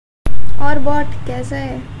और बॉट कैसा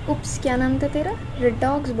है? उप्स, क्या नाम था तेरा?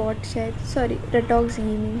 रेडॉक्स बॉट शायद, सॉरी रेडॉक्स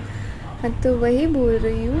गेमिंग। हाँ तो वही बोल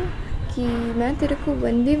रही हूँ कि मैं तेरे को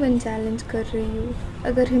 1v1 चैलेंज कर रही हूँ।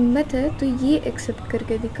 अगर हिम्मत है तो ये एक्सेप्ट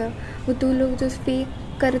करके दिखा। वो तू लोग जो फेक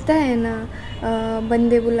करता है ना,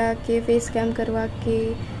 बंदे बुला के फेस कैम करवा के,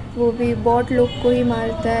 वो भी बॉट लोग को ही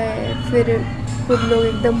मारता है, फिर खुद लोग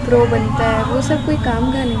एकदम प्रो बनता है, वो सब कोई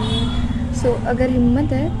काम का नहीं है। सो अगर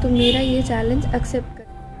हिम्मत है तो मेरा ये चैलेंज एक्सेप्ट कर।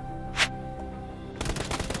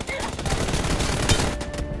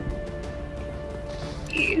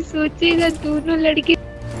 सोचेगा दोनों लड़के।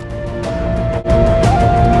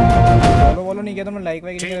 फॉलो वॉलो नहीं किया तो मैं लाइक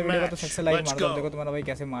वाइक नहीं किया वीडियो का तो सबसे लाइक मार दो। देखो तुम्हारा भाई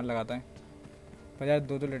कैसे मार लगाता है। पर यार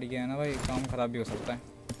दो लड़कियां हैं ना भाई, काम खराब भी हो सकता है।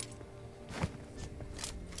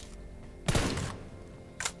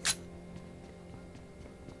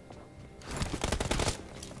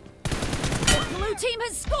 Blue team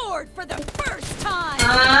has scored for the first time.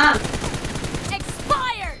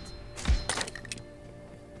 Expired.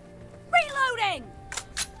 Reloading.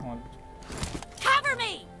 Cover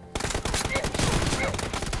me.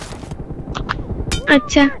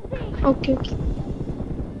 अच्छा ओके ओके।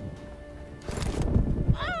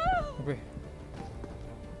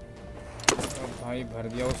 भाई भर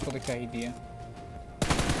दिया उसको तो क्या ही दिया।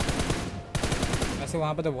 ऐसे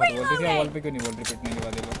वहाँ पे तो बहुत बोल रही थी, वॉल पे क्यों नहीं बोल रही पिटने के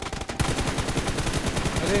बाद ये लोग?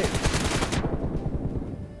 अरे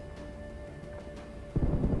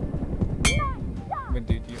मैं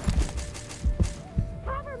दे दिया।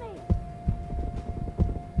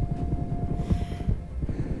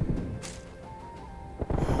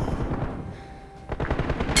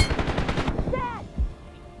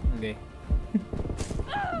 ले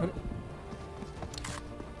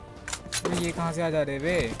ये कहाँ से आ जा रहे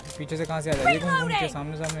वे? पीछे से कहाँ से आ जा रही है? घूम घूम के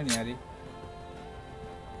सामने सामने नहीं आ रही।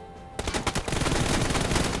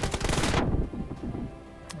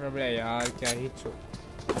 अबे यार क्या ही चो।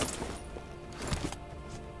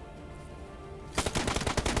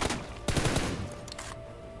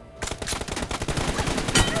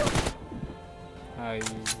 हाय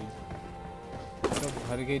तो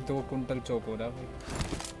भर गई 2 कुंटल चौक हो रहा भाई।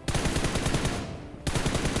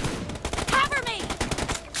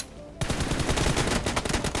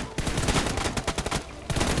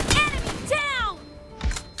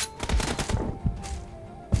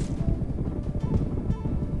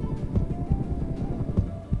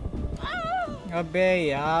 अबे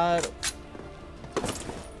यार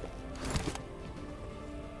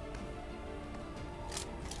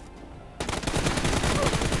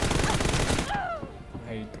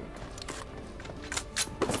भाई तो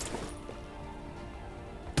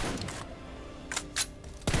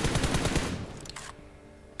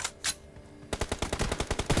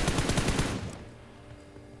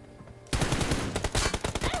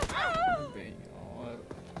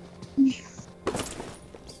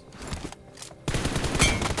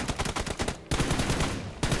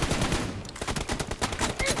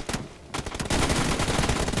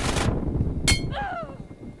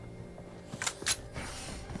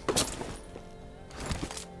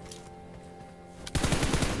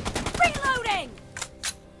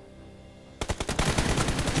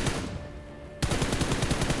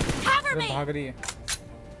भाग रही है।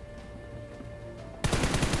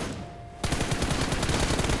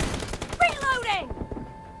 Reloading.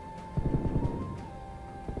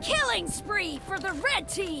 Killing spree for the red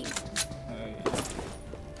team.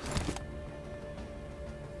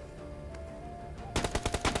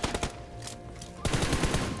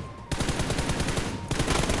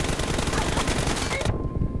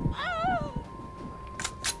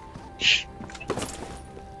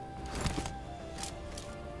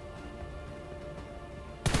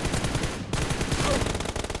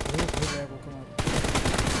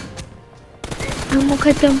 हम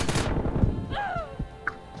खत्म।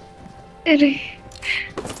 अरे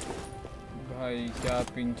भाई क्या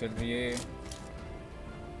पिंग चल रही है।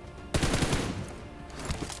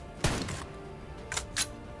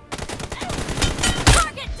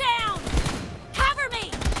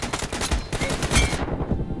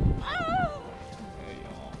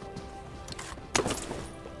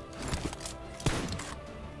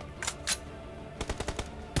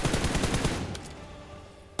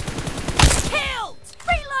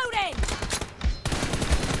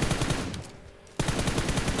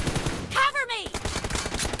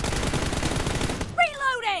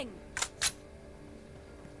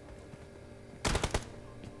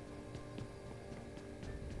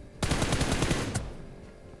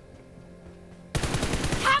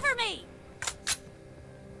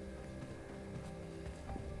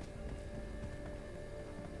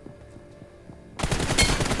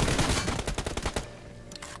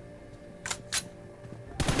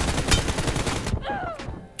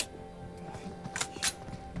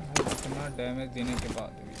 डैमेज देने के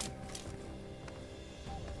बाद भी।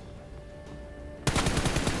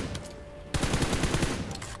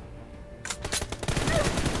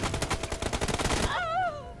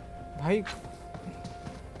 भाई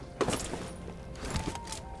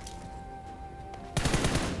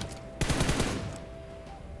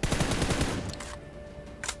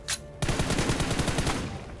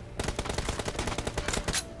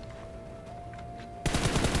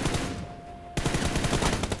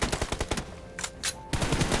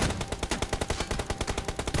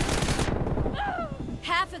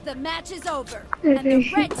Half of the match is over, and the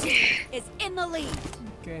red team is in the lead.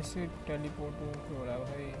 कैसे टेलीपोर्ट हो रहा है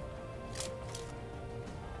भाई?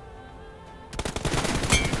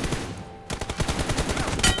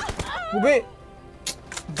 अबे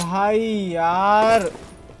भाई यार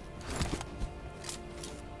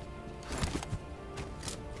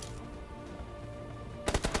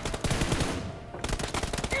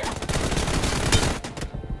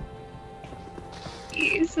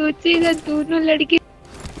ये सोचेगा दोनों लड़के।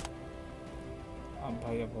 अब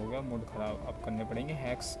भाई अब हो गया मूड खराब। अब करने पड़ेंगे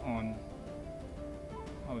हैक्स ऑन।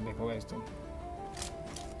 अब देखो गाइस तुम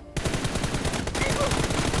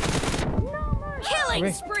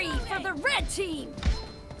Killing spree for the red team.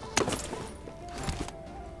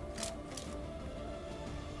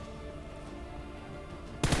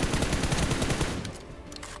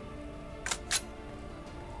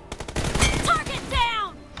 Target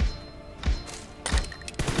down.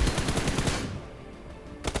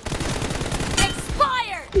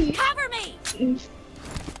 Expired. Cover me.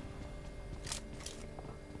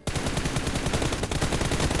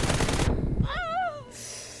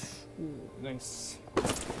 Nice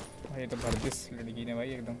भाई। तो भरदिस लड़की ने भाई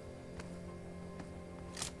एकदम।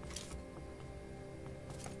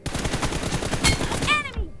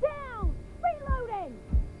 Enemy down. Reloading.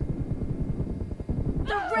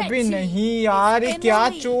 The red अबे team नहीं यार, ये is in क्या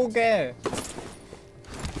the lead. चोक है?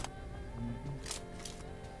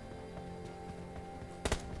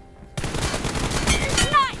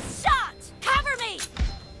 Nice shot. Cover me.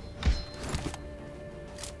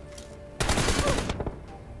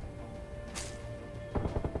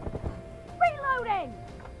 Reloading.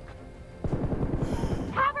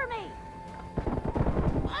 Cover me.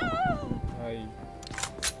 भाई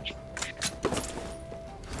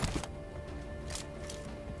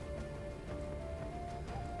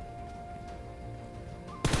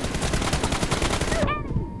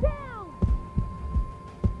Enemy down.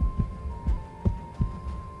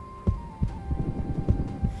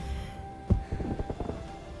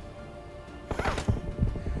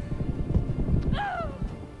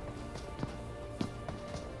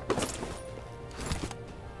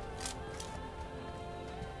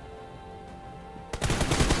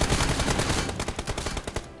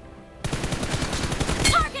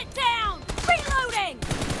 Target down. Reloading.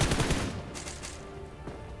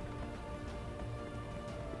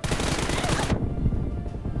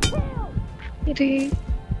 Kill. अरे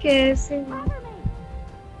कैसे? Cover me.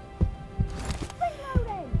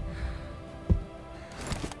 Reloading.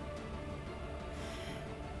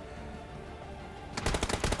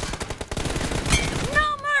 No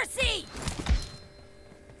mercy.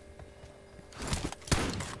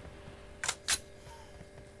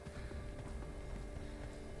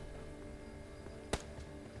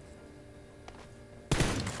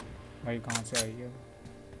 भाई कहाँ से आई है?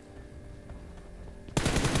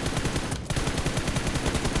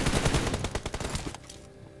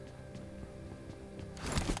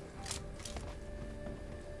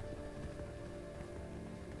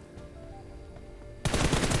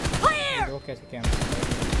 Clear. देखो कैसे cam.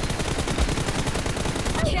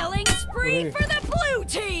 Killing spree Hey. for the blue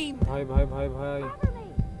team. भाई भाई भाई भाई Cover me.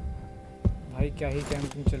 भाई क्या ही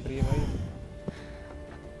कैंपिंग चल रही है भाई।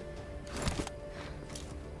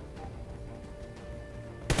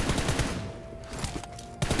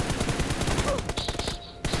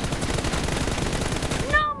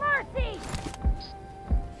 No mercy.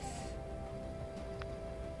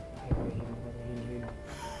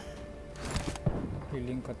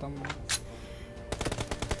 हीलिंग खत्म।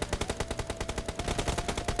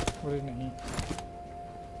 अरे नहीं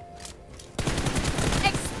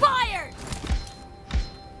Expired.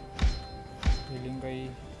 हीलिंग गई।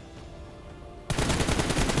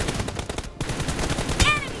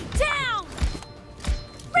 Enemy down.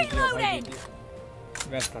 Reloading.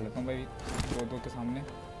 वेस्ट डाल लेता हूँ भाई दो के सामने।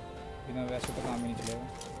 बिना वेस्ट तो काम ही नहीं चलेगा।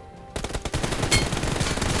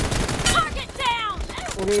 Target down.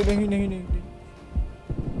 अरे नहीं नहीं नहीं, नहीं।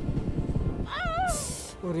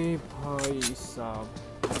 अरे भाई साहब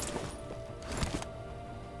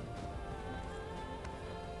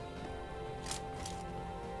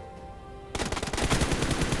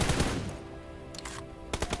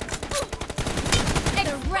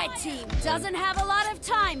team doesn't have a lot of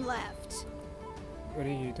time left.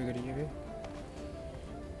 अरे ये तो इधर ही है बे।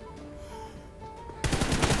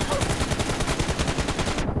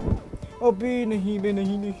 अबे नहीं बे,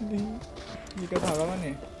 नहीं नहीं नहीं, ये क्या भागा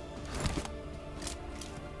मैंने।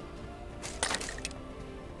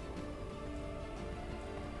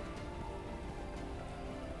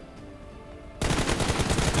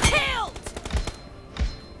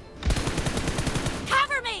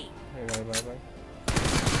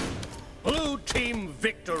 Blue team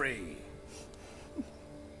victory.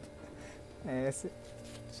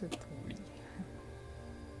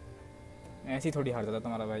 ऐसे थोड़ी हारता था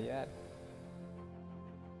तुम्हारा भाई यार।